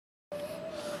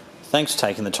Thanks for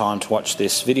taking the time to watch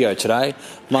this video today.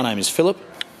 My name is Philip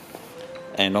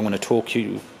and I'm going to talk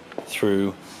you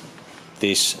through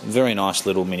this very nice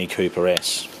little Mini Cooper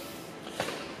S.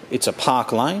 It's a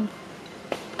park lane,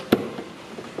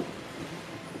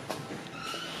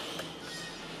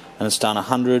 and it's done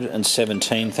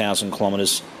 117,000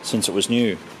 kilometres since it was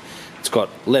new. It's got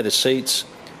leather seats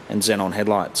and xenon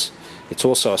headlights. It's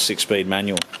also a 6-speed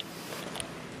manual.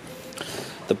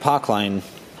 The park lane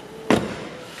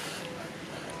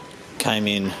came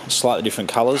in slightly different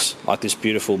colours, like this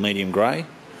beautiful medium grey,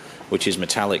 which is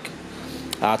metallic.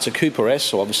 It's a Cooper S,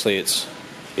 so obviously it's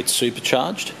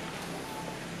supercharged.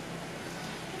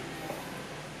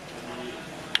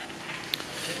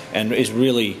 And is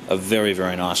really a very,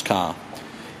 very nice car.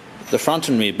 The front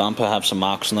and rear bumper have some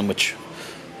marks on them which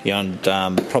you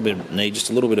probably need just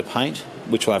a little bit of paint,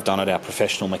 which we'll have done at our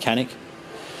professional mechanic.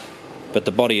 But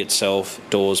the body itself,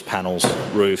 doors, panels,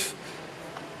 roof,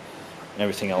 and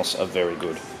everything else are very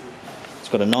good. It's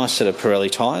got a nice set of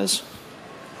Pirelli tyres.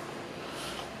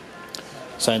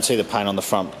 So you can see the paint on the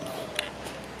front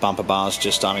bumper bars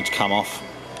just starting to come off,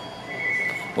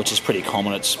 which is pretty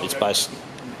common. It's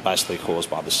basically caused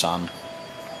by the sun.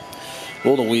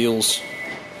 All the wheels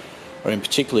are in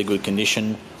particularly good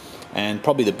condition, and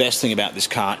probably the best thing about this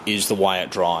car is the way it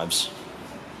drives.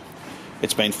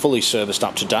 It's been fully serviced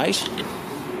up to date,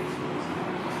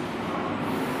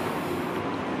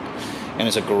 and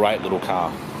it's a great little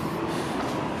car.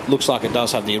 Looks like it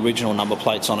does have the original number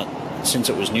plates on it since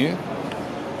it was new,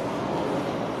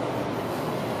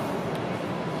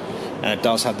 and it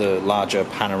does have the larger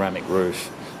panoramic roof.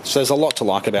 So there's a lot to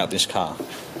like about this car.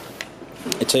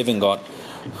 It's even got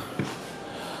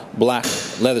black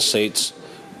leather seats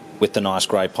with the nice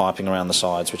grey piping around the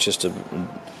sides, which is just a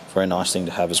very nice thing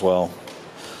to have as well.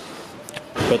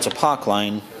 But it's a park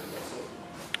lane.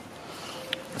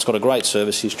 It's got a great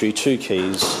service history, 2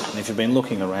 keys, and if you've been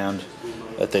looking around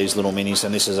at these little minis,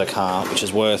 then this is a car which is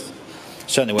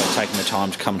certainly worth taking the time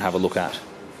to come and have a look at.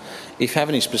 If you have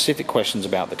any specific questions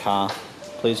about the car,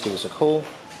 please give us a call.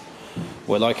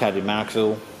 We're located in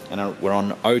Marrickville, and we're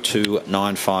on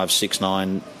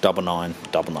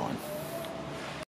 0295699999.